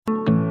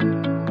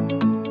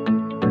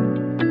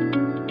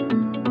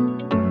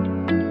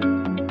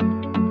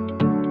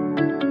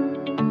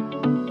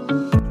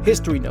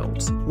History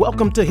Notes.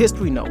 Welcome to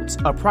History Notes,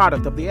 a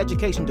product of the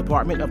Education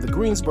Department of the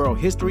Greensboro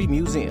History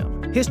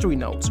Museum. History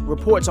Notes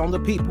reports on the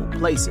people,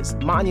 places,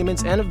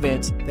 monuments, and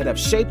events that have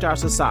shaped our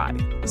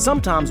society.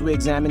 Sometimes we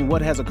examine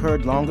what has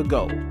occurred long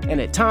ago, and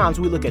at times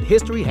we look at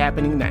history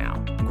happening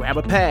now. Grab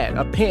a pad,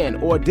 a pen,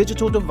 or a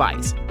digital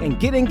device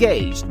and get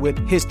engaged with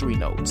History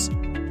Notes.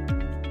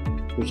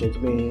 Appreciate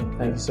you being here.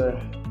 Thank you,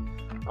 sir.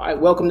 All right,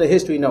 welcome to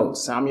History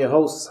Notes. I'm your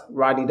host,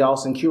 Rodney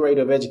Dawson,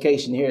 Curator of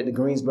Education here at the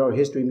Greensboro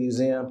History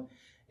Museum.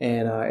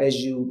 And as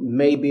you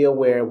may be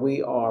aware,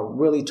 we are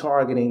really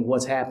targeting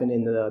what's happened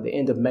in the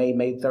end of May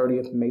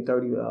 30th and May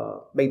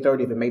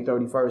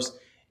 31st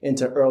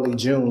into early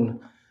June,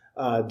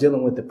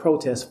 dealing with the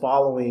protests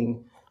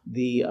following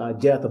the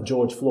death of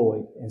George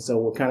Floyd. And so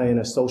we're kind of in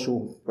a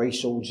social,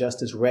 racial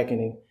justice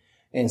reckoning.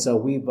 And so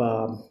we've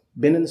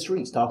been in the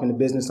streets talking to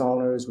business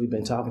owners. We've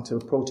been talking to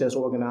protest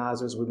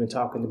organizers. We've been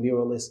talking to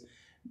muralists.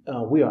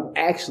 We are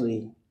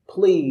actually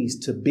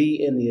pleased to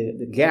be in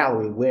the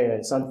gallery where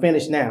it's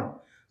unfinished now.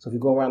 So if you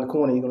go around the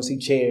corner, you're going to see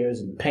chairs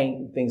and paint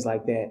and things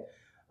like that.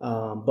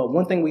 But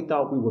one thing we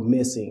thought we were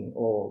missing,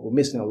 or we're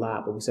missing a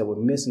lot, but we said we're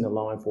missing the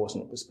law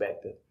enforcement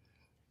perspective.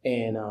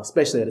 And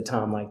especially at a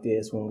time like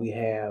this when we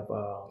have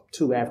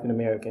two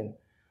African-American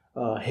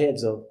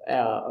heads of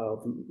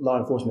law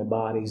enforcement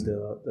bodies,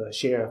 the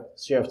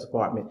Sheriff's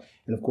Department,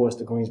 and of course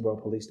the Greensboro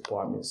Police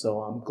Department. So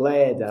I'm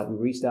glad that we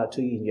reached out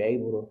to you and you're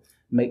able to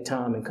make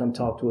time and come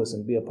talk to us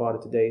and be a part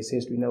of today's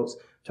History Notes,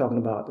 talking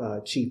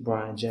about Chief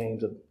Brian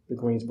James of the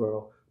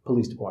Greensboro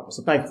Police Department.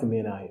 So thank you for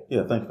being out here.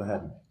 Yeah, thanks for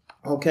having me.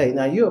 Okay,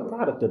 now you're a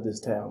product of this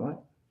town, right?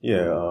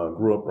 Yeah,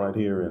 grew up right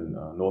here in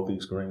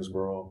Northeast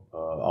Greensboro.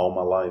 All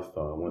my life,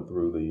 went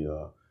through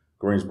the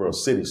Greensboro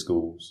City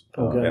Schools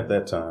at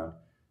that time.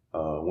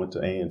 Went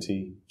to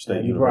A&T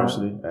State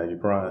University, Aggie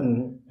Pride,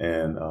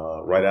 and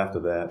right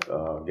after that,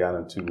 got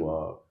into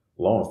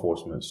law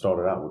enforcement.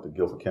 Started out with the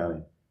Guilford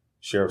County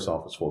Sheriff's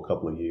Office for a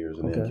couple of years,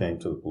 and then came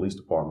to the police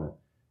department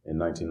in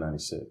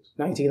 1996.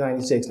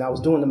 1996. Now, I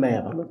was doing the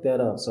math. I looked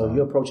that up. So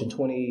you're approaching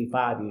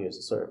 25 years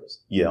of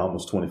service. Yeah,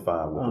 almost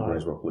 25 with the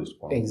Greensboro Police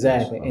Department.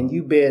 Exactly. And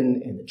you've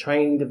been in the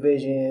training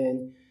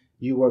division.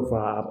 You work for,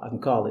 I can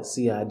call it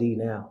CID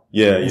now.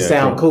 Yeah. You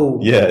sound cool.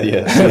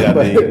 Yeah.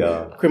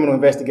 CID. Criminal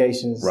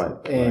investigations. Right.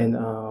 And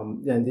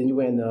then you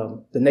were in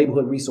the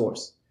neighborhood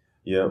resource.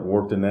 Yeah,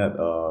 worked in that.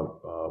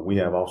 We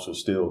have officers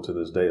still to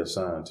this day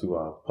assigned to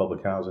our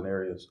public housing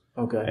areas.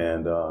 Okay.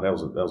 And that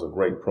was a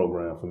great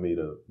program for me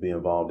to be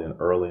involved in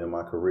early in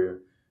my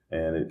career.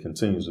 And it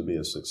continues to be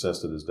a success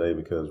to this day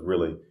because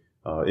really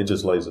it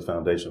just lays the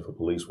foundation for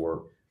police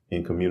work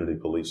in community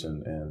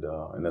policing.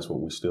 And that's what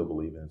we still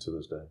believe in to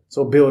this day.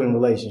 So building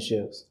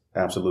relationships.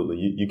 Absolutely.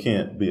 You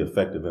can't be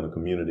effective in a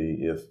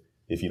community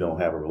if you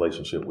don't have a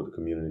relationship with the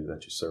community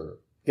that you serve.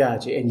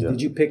 Gotcha. And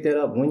did you pick that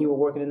up when you were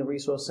working in the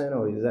resource center,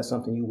 or is that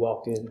something you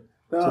walked in to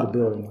the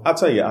building? I'll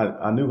tell you,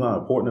 I knew how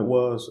important it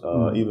was.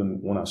 Even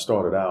when I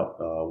started out,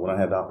 when I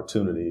had the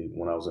opportunity,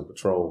 when I was in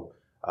patrol,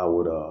 I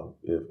would,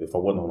 if I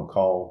wasn't on a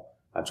call,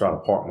 I'd try to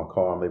park my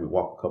car, maybe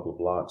walk a couple of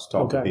blocks,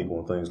 talk to people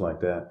and things like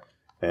that.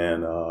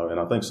 And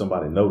I think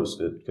somebody noticed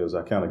it because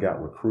I kind of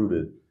got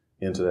recruited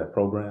into that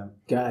program.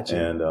 Gotcha.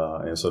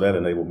 And so that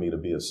enabled me to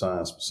be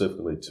assigned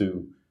specifically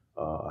to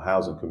a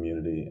housing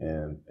community,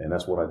 and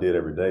that's what I did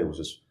every day was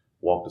just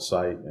walk the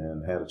site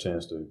and had a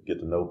chance to get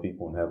to know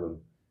people and have them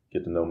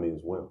get to know me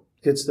as well.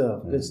 Good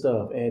stuff, good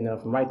stuff. And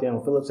from right there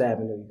on Phillips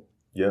Avenue.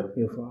 Yep.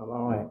 You're from,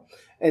 all right.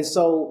 And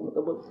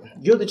so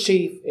you're the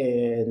chief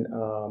in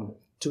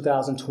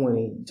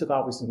 2020. You took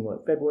office in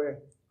what, February?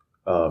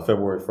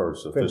 February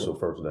 1st, official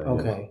first day.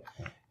 Okay.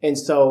 Yeah. And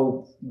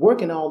so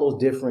working all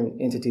those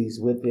different entities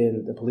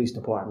within the police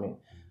department,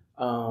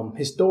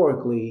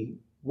 historically,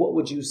 what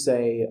would you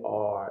say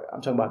I'm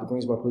talking about the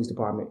Greensboro Police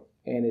Department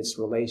and its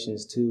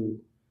relations to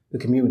the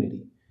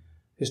community.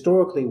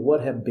 Historically,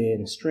 what have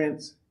been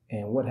strengths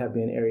and what have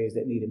been areas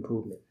that need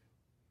improvement?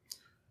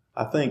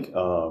 I think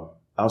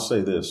I'll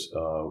say this.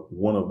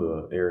 One of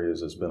the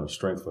areas that's been a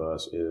strength for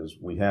us is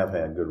we have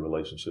had good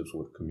relationships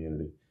with the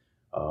community,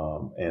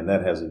 and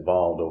that has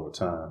evolved over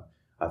time.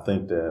 I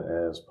think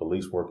that as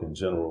police work in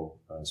general,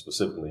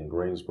 specifically in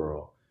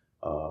Greensboro,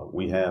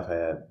 we have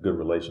had good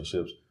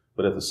relationships.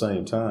 But at the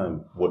same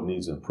time, what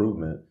needs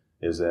improvement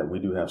is that we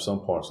do have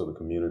some parts of the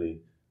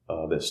community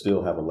that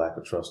still have a lack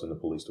of trust in the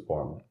police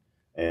department.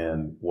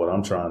 And what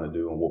I'm trying to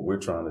do and what we're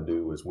trying to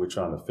do is we're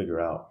trying to figure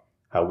out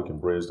how we can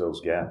bridge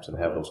those gaps and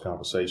have those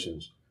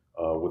conversations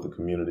with the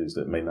communities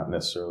that may not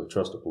necessarily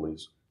trust the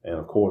police. And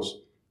of course,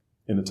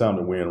 in the time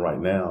that we're in right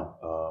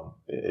now,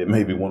 it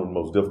may be one of the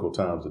most difficult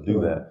times to do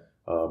that,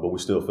 but we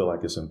still feel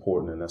like it's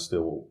important, and that's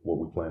still what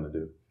we plan to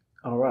do.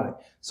 All right.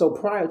 So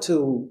prior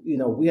to,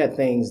 we had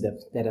things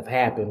that have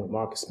happened with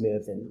Marcus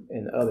Smith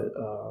and other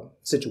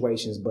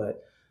situations,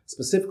 but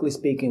specifically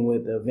speaking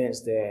with the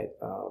events that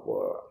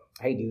were,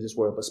 I hate to use this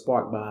word, but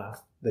sparked by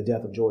the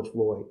death of George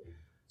Floyd.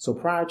 So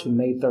prior to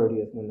May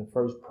 30th, when the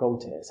first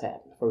protest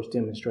happened, the first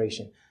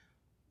demonstration,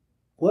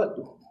 what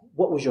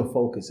was your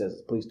focus as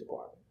a police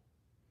department?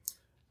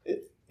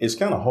 It's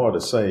kind of hard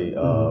to say.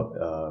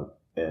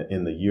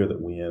 in the year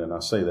that we're in, and I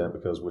say that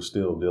because we're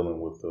still dealing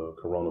with the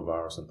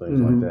coronavirus and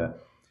things like that,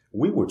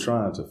 we were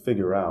trying to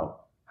figure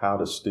out how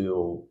to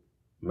still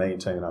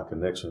maintain our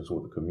connections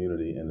with the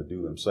community and to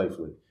do them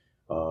safely.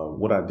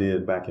 What I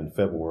did back in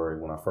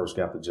February when I first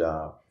got the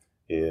job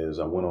is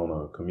I went on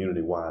a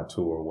community-wide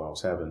tour where I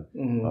was having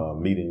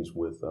meetings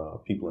with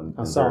people in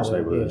various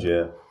neighborhoods.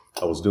 Yeah,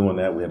 I was doing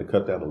that. We had to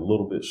cut that a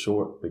little bit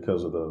short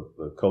because of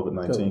the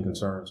COVID-19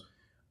 concerns.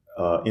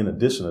 In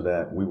addition to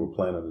that, we were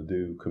planning to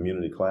do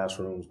community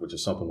classrooms, which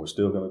is something we're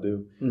still going to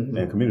do.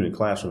 And community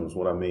classrooms,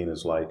 what I mean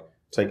is like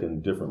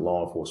taking different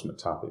law enforcement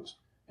topics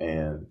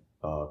and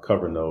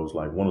covering those.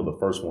 Like one of the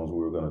first ones we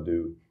were going to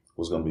do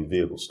was going to be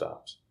vehicle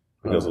stops,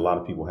 because a lot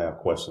of people have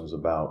questions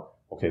about,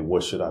 okay,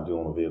 what should I do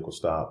on a vehicle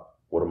stop?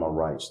 What are my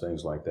rights?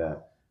 Things like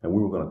that. And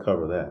we were going to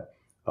cover that.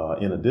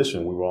 In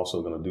addition, we were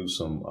also going to do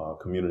some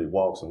community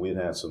walks, and we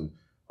had some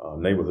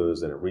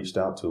neighborhoods that had reached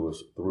out to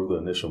us through the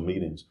initial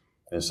meetings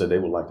and said they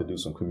would like to do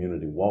some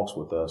community walks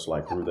with us,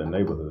 like through their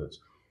neighborhoods.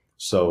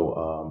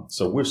 So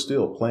we're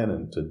still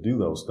planning to do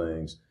those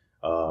things.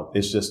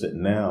 It's just that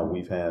now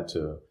we've had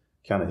to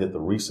kind of hit the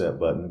reset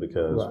button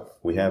because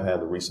we have had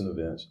the recent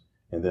events,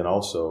 and then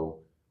also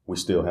we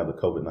still have the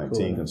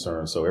COVID-19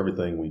 concerns. So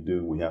everything we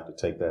do, we have to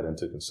take that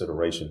into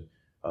consideration.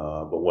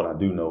 But what I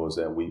do know is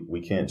that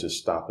we can't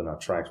just stop in our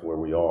tracks where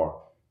we are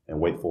and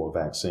wait for a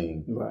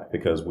vaccine,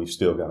 because we've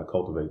still got to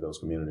cultivate those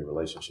community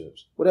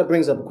relationships. Well, that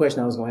brings up a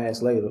question I was going to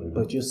ask later,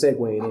 but you're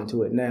segueing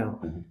into it now.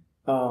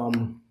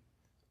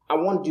 I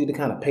wanted you to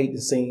kind of paint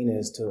the scene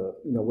as to,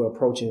 we're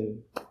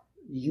approaching,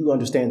 you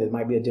understand that it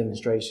might be a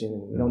demonstration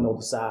and you don't know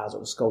the size or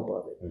the scope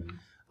of it.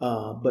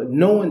 But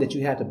knowing that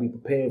you have to be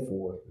prepared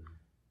for it,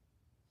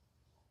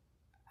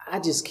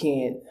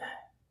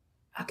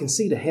 I can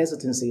see the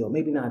hesitancy, or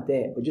maybe not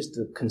that, but just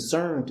the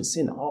concern to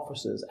send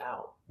officers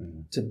out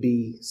to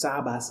be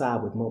side by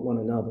side with one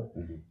another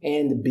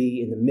and to be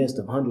in the midst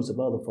of hundreds of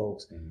other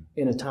folks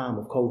in a time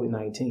of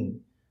COVID-19.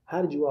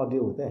 How did you all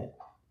deal with that?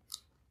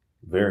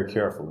 Very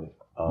carefully.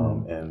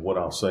 And what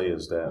I'll say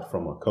is that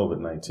from a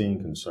COVID-19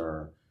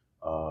 concern,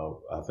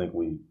 I think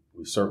we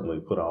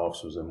certainly put our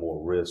officers in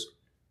more risk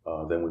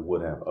than we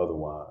would have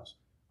otherwise.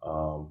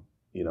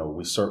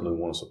 We certainly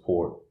want to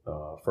support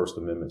First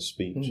Amendment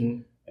speech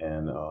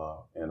and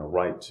a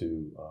right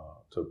to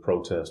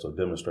protest or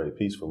demonstrate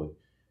peacefully.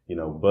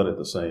 But at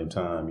the same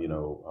time,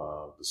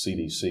 the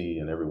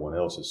CDC and everyone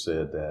else has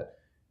said that,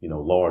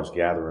 large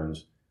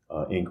gatherings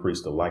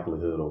increase the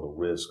likelihood or the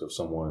risk of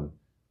someone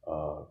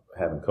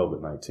having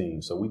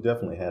COVID-19. So we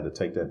definitely had to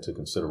take that into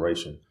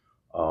consideration.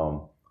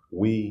 Of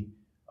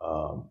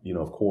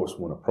course,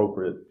 when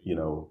appropriate,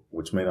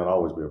 which may not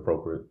always be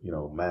appropriate,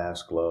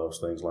 masks, gloves,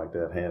 things like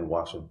that, hand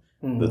washing,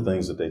 the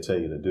things that they tell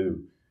you to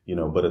do,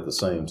 but at the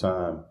same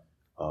time,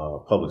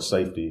 public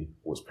safety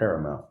was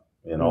paramount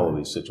in all of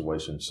these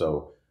situations.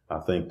 So I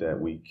think that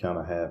we kind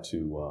of had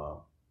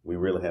to, we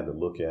really had to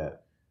look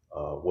at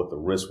what the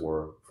risks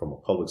were from a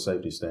public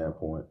safety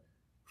standpoint,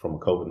 from a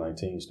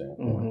COVID-19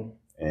 standpoint.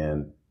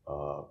 And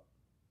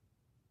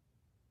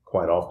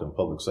quite often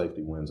public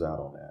safety wins out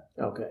on that.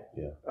 Okay.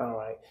 Yeah. All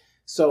right.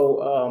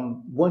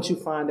 So once you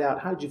find out,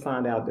 how did you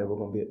find out there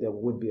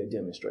would be a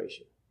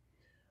demonstration?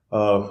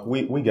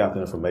 We got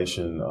the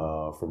information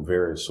from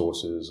various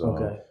sources.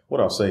 What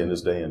I'll say in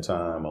this day and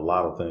time, a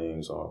lot of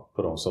things are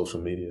put on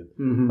social media.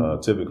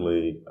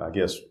 Typically, I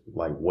guess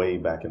like way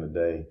back in the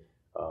day,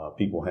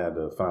 people had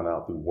to find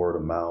out through word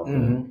of mouth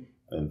and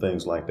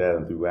things like that,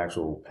 and through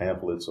actual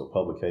pamphlets or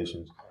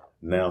publications.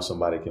 Now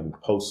somebody can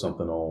post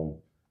something on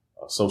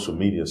a social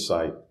media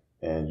site,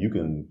 and you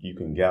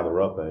can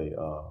gather up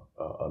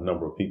a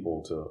number of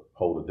people to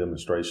hold a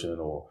demonstration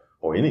or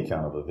any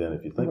kind of event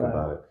if you think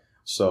about it.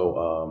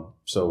 So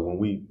when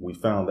we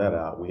found that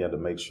out, we had to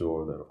make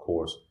sure that, of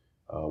course,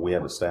 we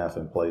had the staff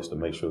in place to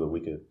make sure that we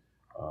could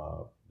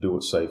do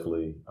it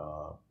safely,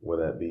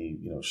 whether that be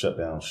shut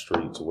down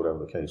streets or whatever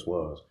the case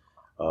was.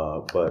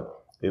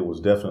 But it was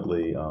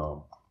definitely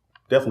a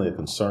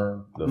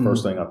concern. The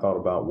first thing I thought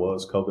about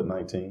was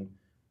COVID-19,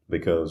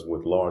 because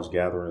with large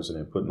gatherings and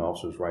then putting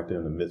officers right there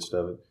in the midst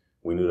of it,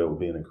 we knew there would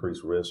be an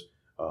increased risk.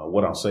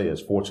 What I'll say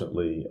is,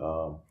 fortunately,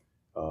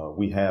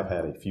 we have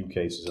had a few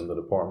cases in the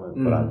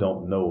department, but I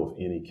don't know of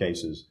any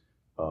cases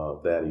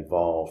that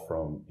evolved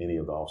from any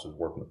of the officers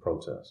working the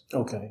protest.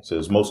 Okay. So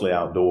it's mostly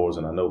outdoors,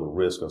 and I know the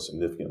risks are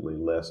significantly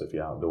less if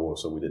you're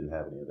outdoors, so we didn't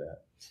have any of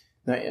that.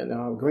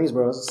 Now,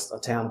 Greensboro is a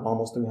town of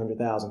almost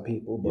 300,000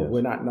 people, but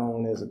we're not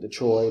known as a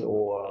Detroit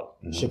or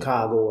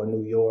Chicago or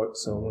New York.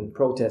 So when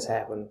protests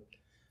happen,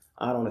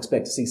 I don't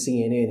expect to see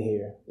CNN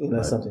here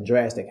unless something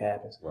drastic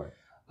happens. Right.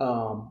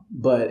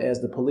 But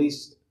as the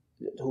police,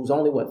 who's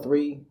only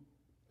 3-4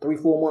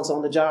 months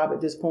on the job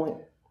at this point?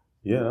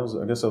 Yeah,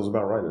 I guess that was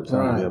about right at the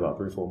time. Yeah, about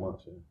 3-4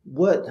 months. Yeah.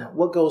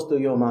 What goes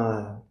through your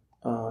mind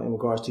in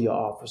regards to your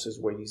officers,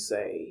 where you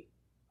say,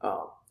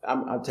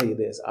 I'll tell you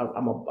this, I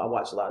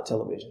watch a lot of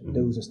television,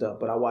 news and stuff,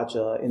 but I watch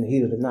In the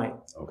Heat of the Night.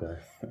 Okay.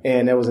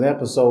 And there was an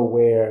episode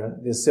where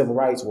this civil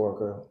rights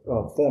worker,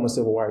 former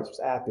civil rights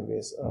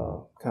activist,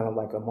 kind of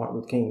like a Martin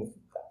Luther King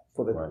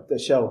for the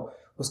show,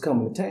 was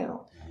coming to town.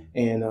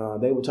 And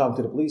they were talking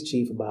to the police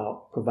chief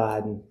about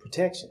providing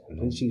protection. The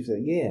police chief said,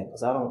 yeah,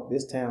 because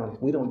this town,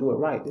 if we don't do it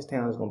right, this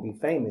town is going to be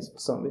famous for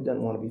something it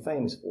doesn't want to be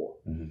famous for.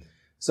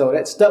 So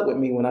that stuck with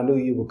me when I knew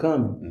you were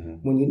coming.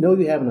 When you know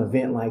you have an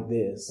event like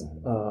this,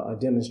 a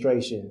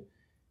demonstration,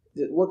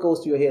 what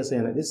goes through your head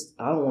saying,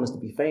 I don't want us to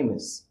be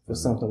famous for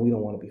something we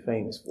don't want to be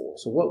famous for?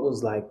 So what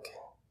was like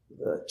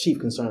the chief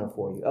concern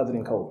for you other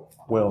than COVID?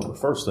 Well, the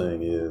first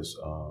thing is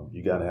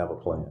you got to have a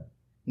plan.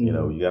 You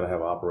know, you got to have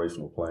an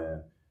operational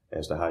plan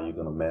as to how you're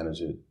going to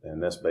manage it.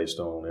 And that's based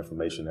on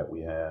information that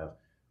we have,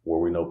 where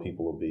we know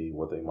people will be,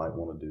 what they might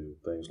want to do,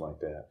 things like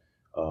that.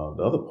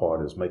 The other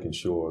part is making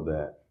sure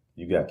that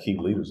you got key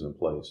leaders in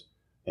place,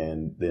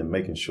 and then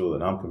making sure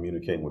that I'm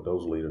communicating with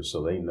those leaders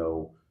so they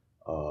know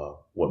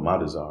what my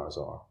desires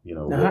are. You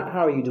know, now,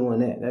 how are you doing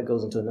that? That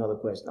goes into another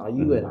question. Are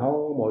you at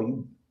home or are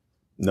you?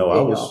 No,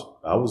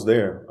 I was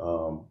there.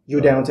 You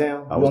were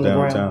downtown? I was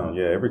downtown.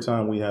 Yeah. Every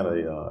time we had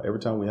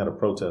a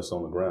protest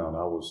on the ground,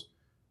 I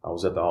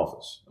was at the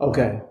office.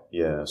 Okay.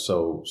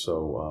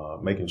 So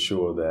making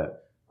sure that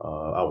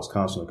I was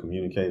constantly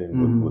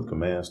communicating with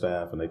command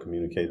staff, and they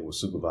communicated with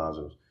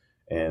supervisors,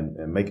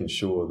 and making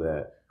sure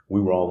that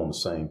we were all on the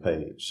same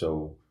page.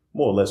 So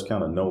more or less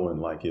kind of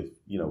knowing, like, if,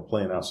 you know,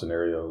 playing out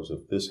scenarios,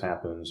 if this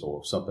happens or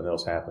if something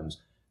else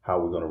happens, how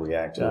we're going to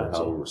react to it,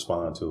 how we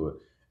respond to it.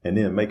 And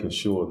then making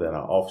sure that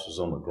our officers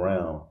on the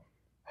ground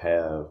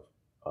have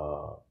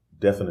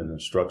definite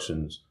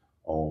instructions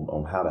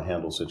on how to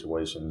handle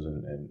situations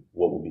and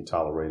what would be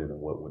tolerated and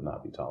what would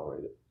not be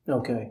tolerated.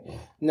 Okay.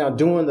 Now,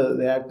 during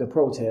the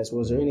protest,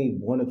 was there any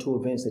one or two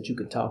events that you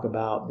could talk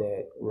about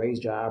that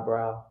raised your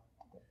eyebrow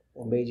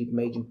or made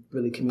you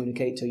really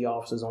communicate to your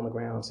officers on the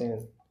ground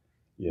saying?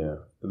 Yeah.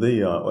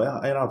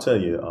 And I'll tell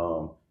you,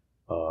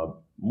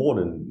 more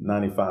than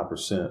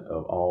 95%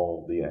 of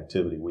all the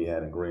activity we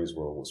had in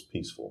Greensboro was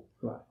peaceful.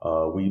 Right.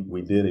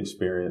 We did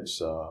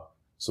experience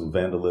some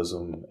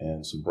vandalism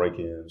and some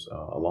break-ins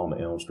along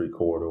the Elm Street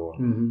corridor,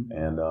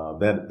 and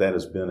that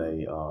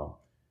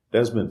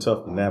has been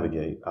tough to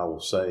navigate, I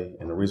will say.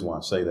 And the reason why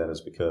I say that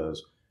is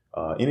because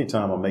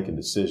anytime I'm making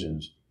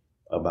decisions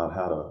about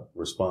how to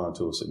respond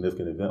to a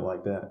significant event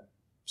like that,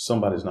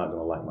 somebody's not going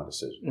to like my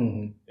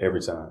decision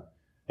every time.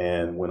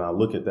 And when I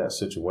look at that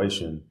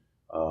situation,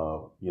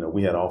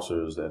 we had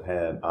officers that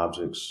had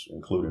objects,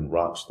 including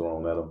rocks,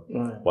 thrown at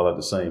them, while at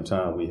the same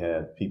time we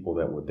had people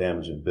that were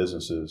damaging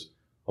businesses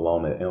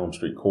along that Elm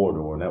Street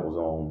corridor, and that was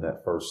on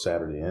that first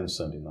Saturday and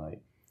Sunday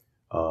night.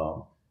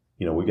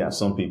 We got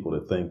some people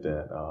that think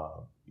that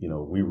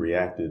we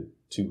reacted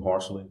too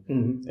harshly,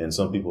 and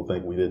some people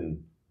think we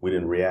didn't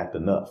react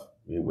enough,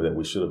 that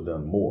we should have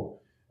done more.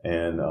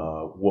 And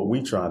what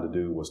we tried to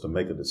do was to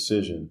make a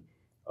decision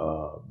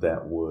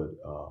that would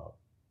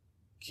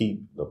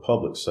keep the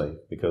public safe,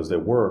 because there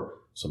were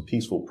some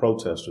peaceful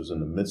protesters in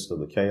the midst of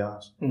the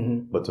chaos,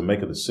 but to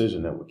make a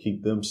decision that would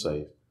keep them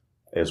safe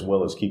as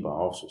well as keep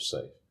our officers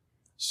safe.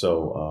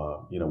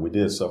 So, we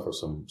did suffer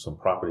some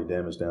property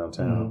damage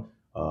downtown,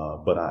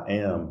 but I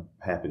am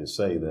happy to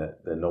say that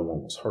no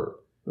one was hurt.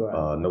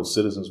 Right. No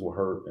citizens were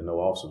hurt and no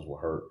officers were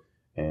hurt.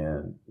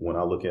 And when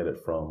I look at it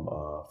from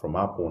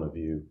my point of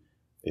view,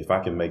 if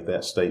I can make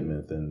that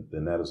statement,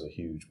 then that is a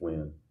huge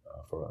win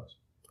for us.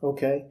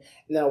 Okay.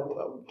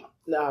 Now,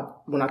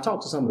 when I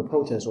talked to some of the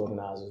protest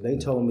organizers, they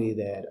told me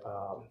that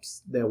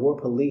there were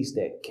police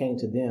that came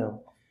to them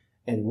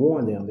and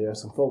warned them there are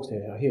some folks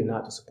that are here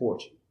not to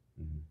support you,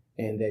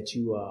 and that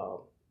you,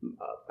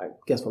 I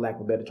guess for lack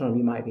of a better term,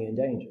 you might be in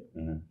danger.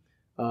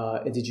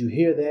 Did you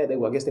hear that?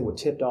 I guess they were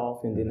tipped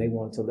off, and then they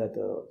wanted to let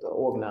the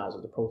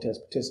organizers, the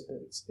protest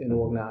participants and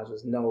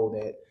organizers know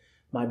that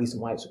might be some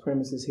white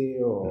supremacists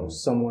here, or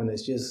someone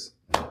that's just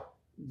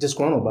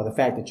disgruntled by the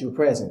fact that you're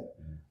present.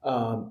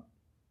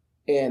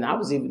 And I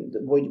was even,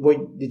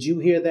 did you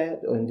hear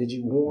that? And did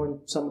you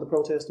warn some of the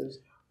protesters?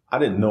 I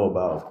didn't know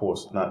about, of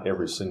course, not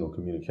every single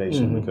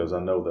communication, because I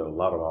know that a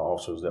lot of our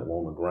officers that were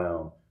on the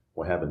ground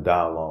were having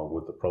dialogue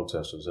with the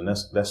protesters. And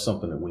that's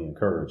something that we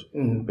encourage,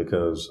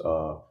 because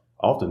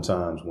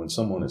oftentimes when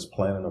someone is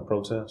planning a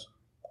protest,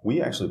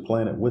 we actually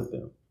plan it with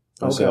them.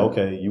 We say,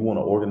 okay, you want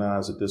to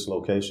organize at this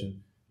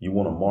location, you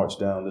want to march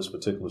down this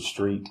particular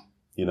street,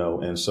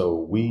 and so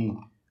we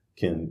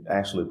can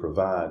actually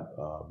provide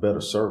better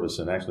service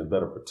and actually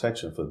better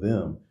protection for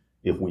them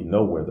if we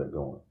know where they're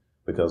going.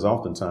 Because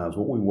oftentimes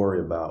what we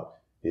worry about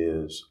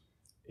is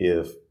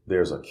if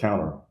there's a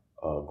counter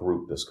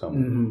group that's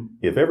coming.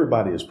 If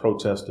everybody is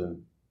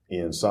protesting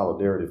in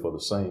solidarity for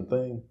the same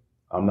thing,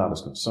 I'm not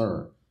as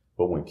concerned.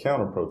 But when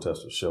counter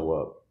protesters show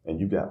up and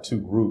you got two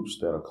groups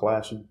that are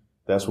clashing,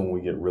 that's when we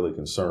get really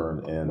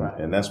concerned.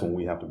 And that's when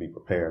we have to be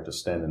prepared to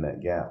stand in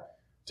that gap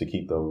to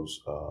keep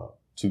those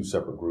two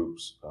separate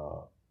groups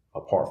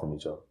apart from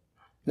each other.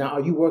 Now,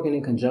 are you working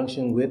in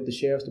conjunction with the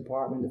sheriff's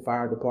department, the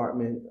fire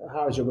department?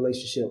 How is your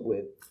relationship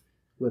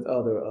with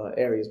other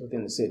areas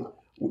within the city?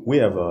 We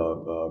have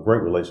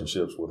great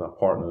relationships with our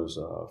partners.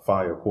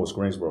 Fire, of course,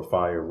 Greensboro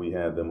Fire, we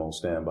had them on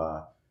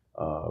standby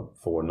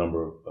for a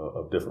number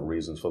of different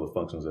reasons for the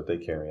functions that they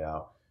carry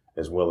out.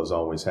 as well as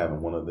always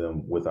having one of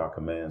them with our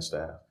command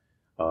staff.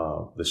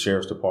 The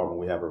Sheriff's Department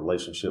we have a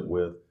relationship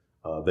with.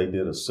 They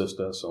did assist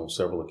us on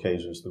several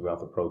occasions throughout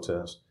the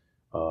protest.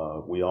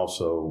 We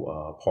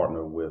also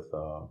partner with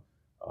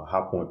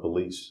High Point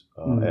Police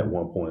at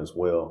one point as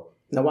well.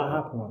 Now, why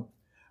High Point?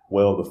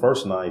 Well, the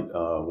first night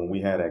when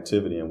we had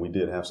activity and we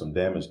did have some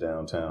damage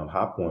downtown,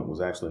 High Point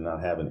was actually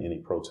not having any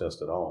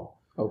protest at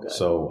all. Okay.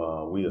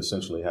 So we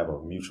essentially have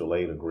a mutual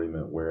aid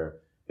agreement where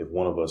if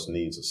one of us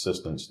needs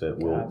assistance, that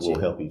we'll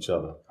help each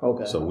other.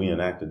 Okay. So we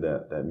enacted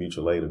that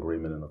mutual aid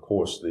agreement, and of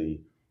course the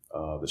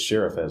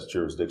sheriff has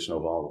jurisdiction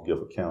over all of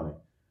Guilford County.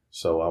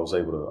 So I was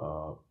able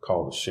to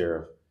call the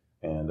sheriff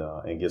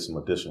and get some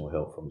additional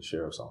help from the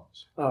sheriff's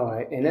office. All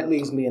right, and that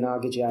leaves me, and I'll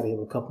get you out of here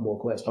with a couple more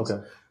questions.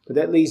 Okay. But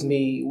that leaves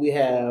me, we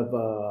have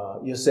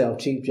yourself,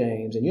 Chief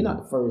James, and you're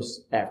not the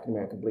first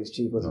African-American police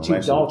chief. Was it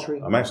Chief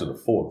Daughtry? I'm actually the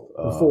fourth.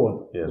 The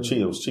fourth? Yeah,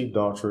 it was Chief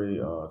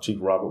Daughtry, Chief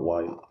Robert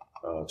White,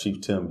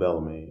 Chief Tim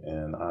Bellamy,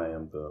 and I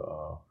am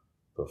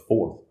the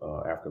fourth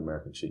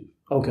African-American chief.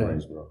 Okay.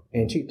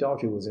 And Chief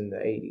Daughtry was in the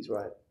 80s,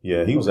 right?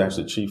 Yeah, he was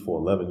actually chief for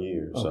 11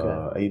 years,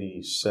 okay.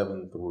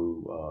 87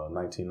 through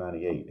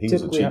 1998. He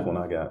was the chief when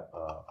I got...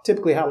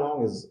 typically, how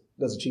long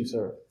does a chief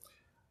serve?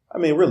 I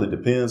mean, it really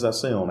depends. I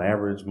say on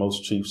average,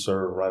 most chiefs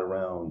serve right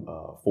around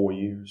 4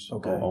 years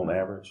on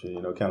average.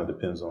 You know, it kind of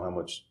depends on how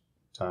much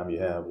time you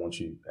have once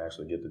you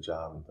actually get the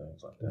job and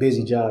things like that.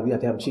 Busy job. You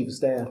have to have a chief of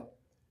staff?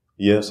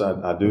 Yes,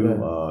 I do.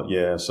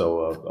 Okay.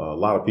 So a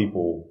lot of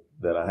people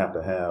that I have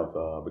to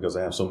have because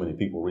I have so many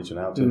people reaching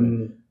out to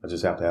me. I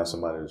just have to have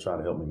somebody to try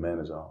to help me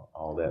manage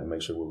all that and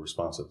make sure we're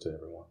responsive to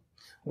everyone.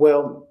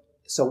 Well,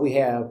 so we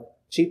have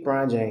Chief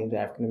Brian James,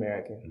 African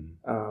American.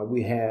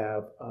 We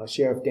have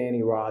Sheriff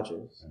Danny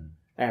Rogers,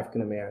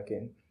 African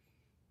American,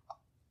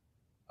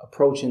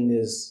 approaching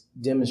this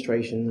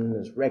demonstration,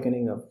 this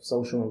reckoning of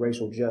social and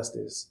racial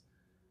justice.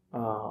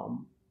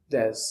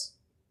 That's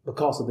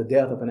because of the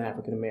death of an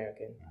African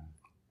American.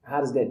 How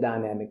does that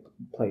dynamic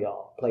play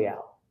out?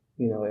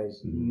 You know,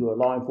 as you're a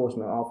law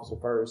enforcement officer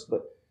first,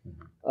 but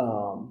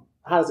how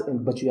does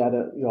it? But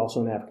you're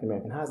also an African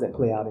American. How does that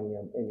play out in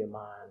your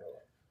mind?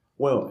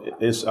 Well,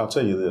 I'll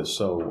tell you this.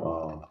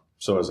 So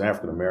as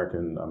African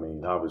American, I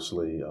mean,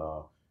 obviously,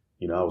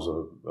 you know, I was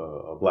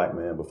a black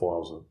man before I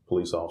was a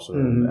police officer,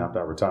 and after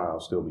I retire,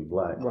 I'll still be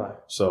black. Right.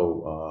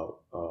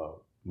 So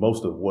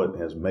most of what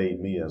has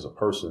made me as a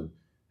person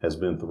has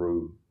been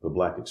through the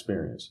black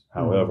experience.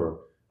 However,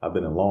 I've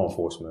been in law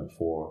enforcement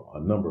for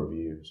a number of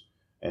years.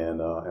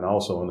 And I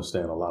also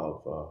understand a lot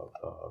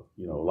of,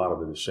 you know, a lot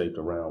of it is shaped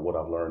around what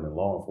I've learned in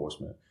law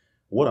enforcement.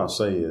 What I'll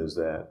say is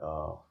that,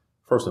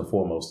 first and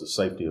foremost, the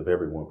safety of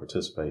everyone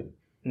participating.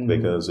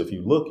 Because if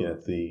you look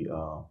at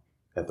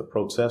the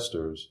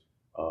protesters,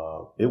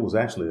 it was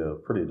actually a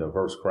pretty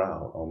diverse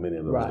crowd on many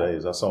of those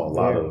days. I saw a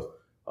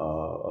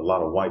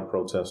lot of white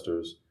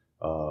protesters,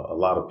 a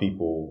lot of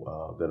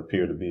people that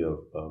appear to be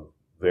of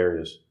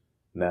various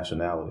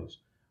nationalities.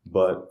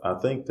 But I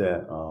think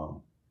that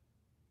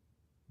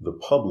the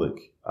public,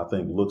 I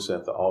think, looks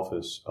at the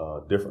office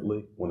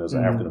differently when there's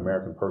an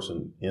African-American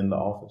person in the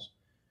office.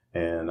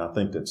 And I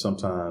think that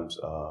sometimes,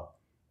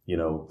 you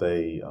know,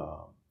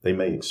 they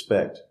may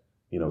expect,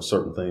 you know,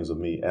 certain things of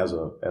me as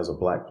a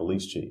black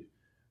police chief.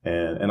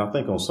 And I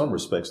think on some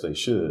respects they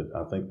should.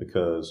 I think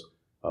because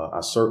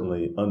I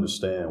certainly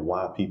understand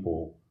why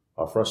people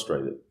are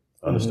frustrated,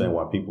 understand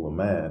why people are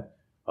mad.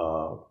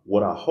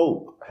 What I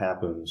hope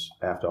happens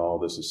after all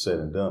this is said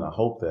and done, I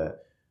hope that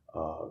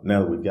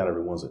now that we've got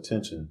everyone's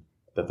attention,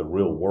 that the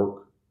real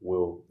work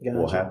will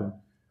happen.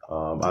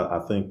 I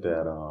think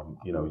that,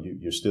 you know,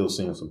 you're still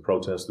seeing some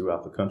protests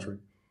throughout the country.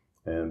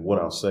 And what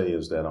I'll say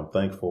is that I'm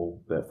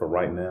thankful that for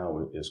right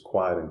now it's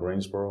quiet in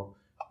Greensboro.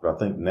 But I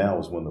think now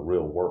is when the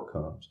real work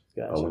comes,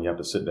 when you have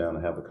to sit down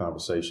and have the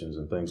conversations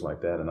and things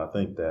like that. And I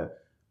think that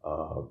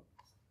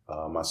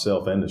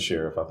myself and the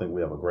sheriff, I think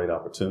we have a great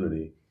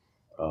opportunity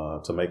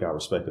to make our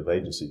respective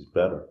agencies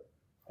better.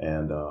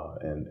 And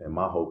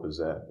my hope is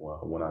that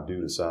when I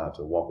do decide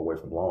to walk away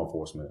from law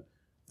enforcement,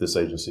 this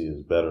agency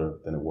is better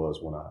than it was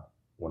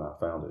when I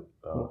found it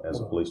as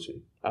a police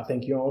chief. I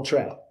think you're on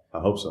track. I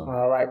hope so.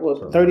 All right.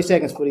 Well, 30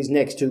 seconds for these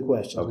next two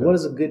questions. Okay. What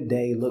does a good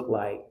day look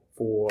like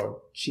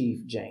for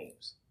Chief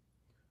James?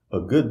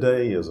 A good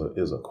day is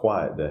a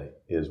quiet day.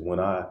 Is when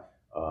I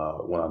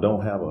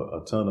don't have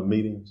a ton of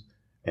meetings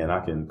and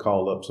I can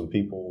call up some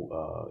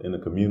people in the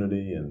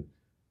community and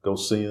go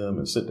see them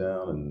and sit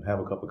down and have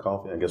a cup of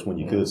coffee. I guess when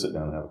you could sit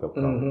down and have a cup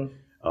of coffee,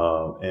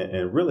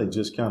 and really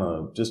just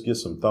get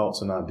some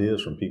thoughts and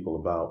ideas from people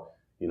about,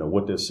 you know,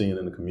 what they're seeing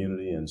in the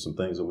community and some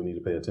things that we need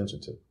to pay attention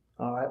to.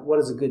 All right. What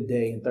does a good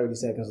day in 30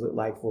 seconds look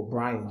like for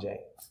Brian James?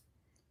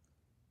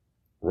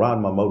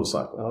 Riding my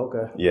motorcycle. Oh,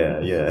 okay.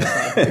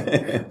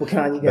 Yeah. What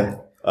kind you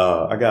got?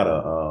 I got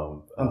a.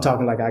 I'm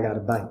talking like I got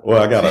a bike.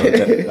 Well, I got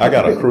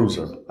a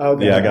cruiser.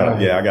 Okay.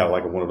 Yeah, I got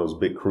like one of those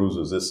big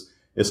cruisers.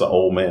 It's an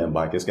old man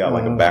bike. It's got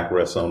like a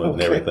backrest on it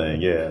and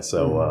everything. Yeah.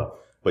 So,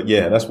 but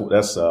yeah, that's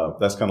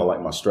kind of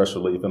like my stress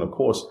relief. And of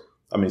course,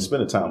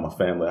 spending time with my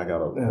family. I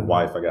got a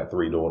wife. I got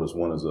 3 daughters.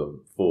 One is a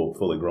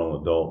fully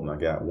grown adult, and I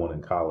got one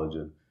in college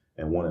and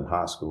one in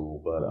high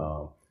school.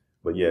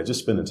 But yeah, just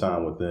spending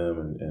time with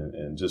them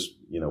and just,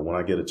 when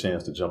I get a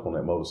chance to jump on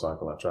that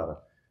motorcycle, I try to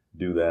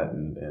do that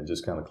and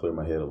just kind of clear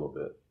my head a little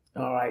bit.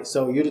 All right.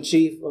 So you're the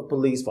chief of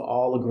police for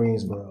all of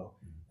Greensboro.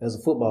 There's a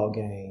football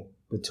game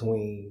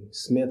between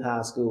Smith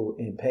High School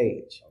and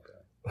Page. Okay.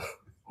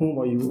 Whom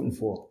are you rooting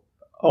for?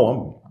 Oh,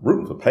 I'm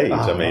rooting for Page.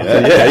 I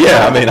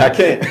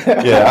can't.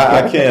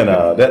 I can.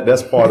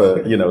 That's part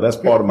of that's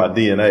part of my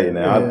DNA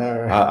now.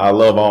 I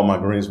love all my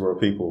Greensboro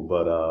people,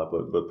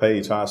 but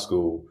Page High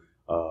School,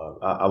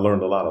 I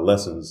learned a lot of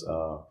lessons,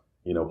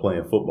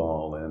 playing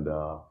football,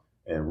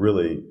 and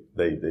really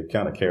they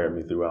kind of carried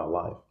me throughout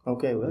life.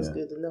 Okay, well that's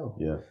good to know.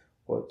 Yeah.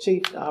 Well,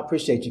 Chief, I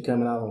appreciate you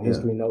coming out on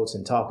History Notes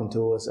and talking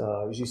to us.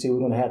 As you see, we're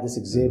going to have this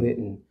exhibit,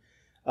 and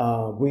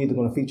we're either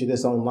going to feature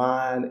this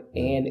online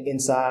and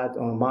inside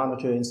on a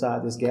monitor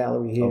inside this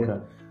gallery here. Okay.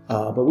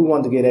 But we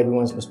wanted to get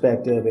everyone's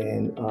perspective,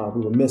 and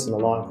we were missing a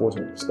law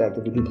enforcement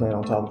perspective. We do plan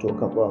on talking to a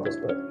couple others,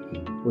 but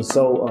we're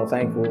so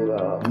thankful,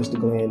 Mr.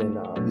 Glenn and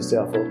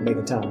yourself, for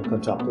making time to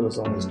come talk to us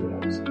on History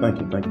Notes. Thank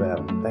you. Thank you for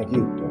having me. Thank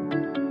you.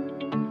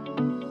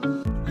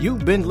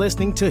 You've been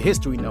listening to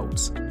History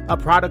Notes, a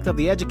product of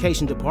the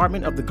Education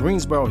Department of the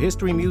Greensboro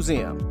History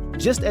Museum.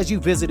 Just as you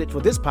visited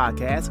for this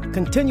podcast,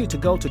 continue to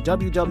go to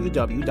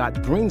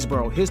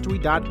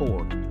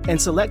www.greensborohistory.org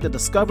and select the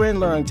Discover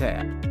and Learn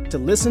tab to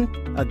listen,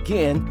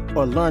 again,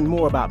 or learn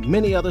more about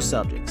many other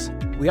subjects.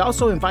 We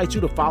also invite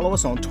you to follow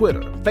us on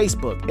Twitter,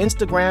 Facebook,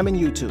 Instagram, and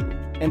YouTube.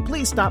 And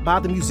please stop by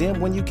the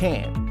museum when you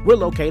can. We're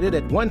located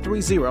at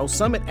 130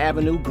 Summit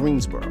Avenue,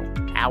 Greensboro.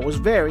 Hours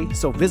vary,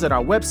 so visit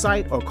our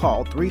website or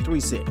call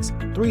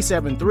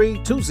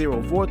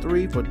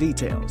 336-373-2043 for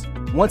details.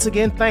 Once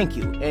again, thank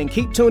you, and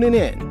keep tuning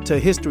in to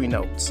History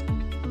Notes.